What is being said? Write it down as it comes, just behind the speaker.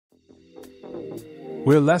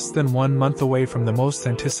We're less than 1 month away from the most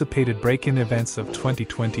anticipated Breakin events of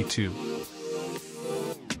 2022.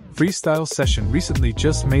 Freestyle Session recently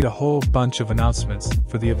just made a whole bunch of announcements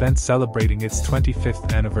for the event celebrating its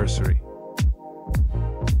 25th anniversary.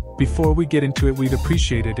 Before we get into it, we'd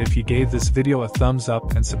appreciate it if you gave this video a thumbs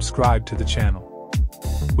up and subscribe to the channel.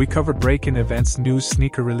 We cover Breakin events, news,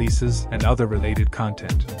 sneaker releases, and other related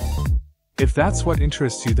content. If that's what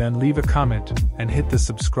interests you, then leave a comment and hit the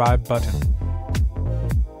subscribe button.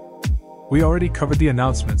 We already covered the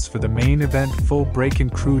announcements for the main event, full Breakin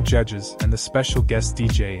crew judges, and the special guest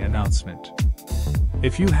DJ announcement.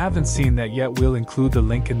 If you haven't seen that yet, we'll include the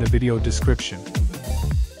link in the video description.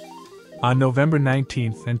 On November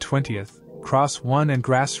 19th and 20th, Cros One and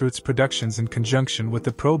Grassroots Productions, in conjunction with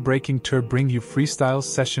the Pro Breaking Tour, bring you Freestyle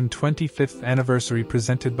Session 25th Anniversary,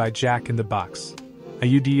 presented by Jack in the Box, a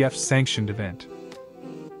UDEF sanctioned event.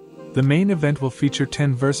 The main event will feature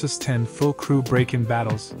 10 vs 10 full crew Breakin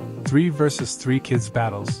battles, 3 vs 3 kids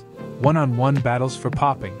battles, one-on-one battles for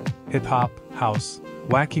popping, hip-hop, house,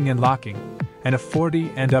 waacking and locking, and a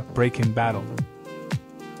 40 and up Breakin battle.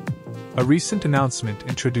 A recent announcement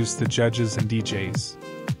introduced the judges and DJs.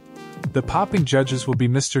 The popping judges will be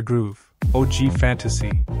Mr. Groove, OG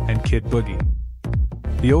Fantasy, and Kid Boogie.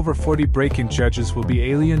 The over 40 Breakin judges will be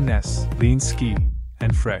Alien Ness, Lean Ski,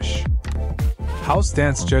 and Fresh. House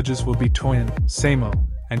dance judges will be Twin, Samo,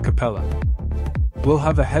 and Capella. We'll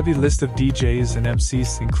have a heavy list of DJs and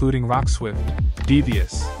MCs, including Rock Swift,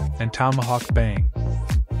 Devious, and Tomahawk Bang,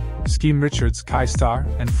 Scheme Richards, Kai Star,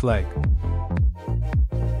 and Flag,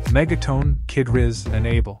 Megatone, Kid Riz, and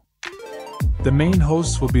Abel. The main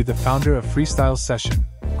hosts will be the founder of Freestyle Session,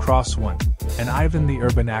 Cros One, and Ivan the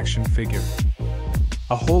Urban Action Figure.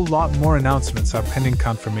 A whole lot more announcements are pending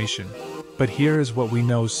confirmation, but here is what we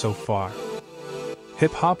know so far.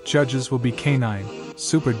 Hip-hop judges will be K9,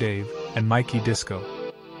 Super Dave, and Mikey Disco.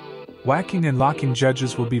 Waacking and locking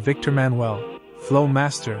judges will be Victor Manuel, Flow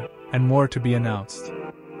Master, and more to be announced.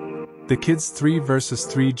 The kids 3 vs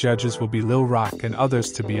 3 judges will be Lil Rock and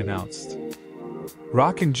others to be announced.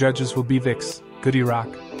 Rockin' judges will be Vix, Goody Rock,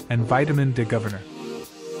 and Vitamin de Governor.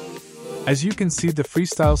 As you can see, the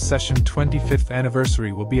Freestyle Session 25th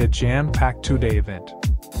Anniversary will be a jam-packed 2-day event.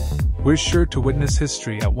 We're sure to witness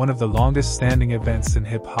history at one of the longest-standing events in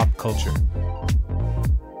hip-hop culture.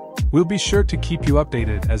 We'll be sure to keep you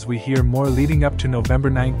updated as we hear more leading up to November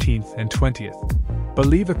 19th and 20th. But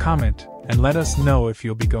leave a comment and let us know if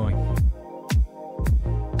you'll be going.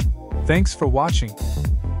 Thanks for watching.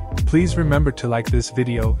 Please remember to like this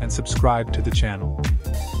video and subscribe to the channel.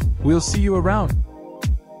 We'll see you around.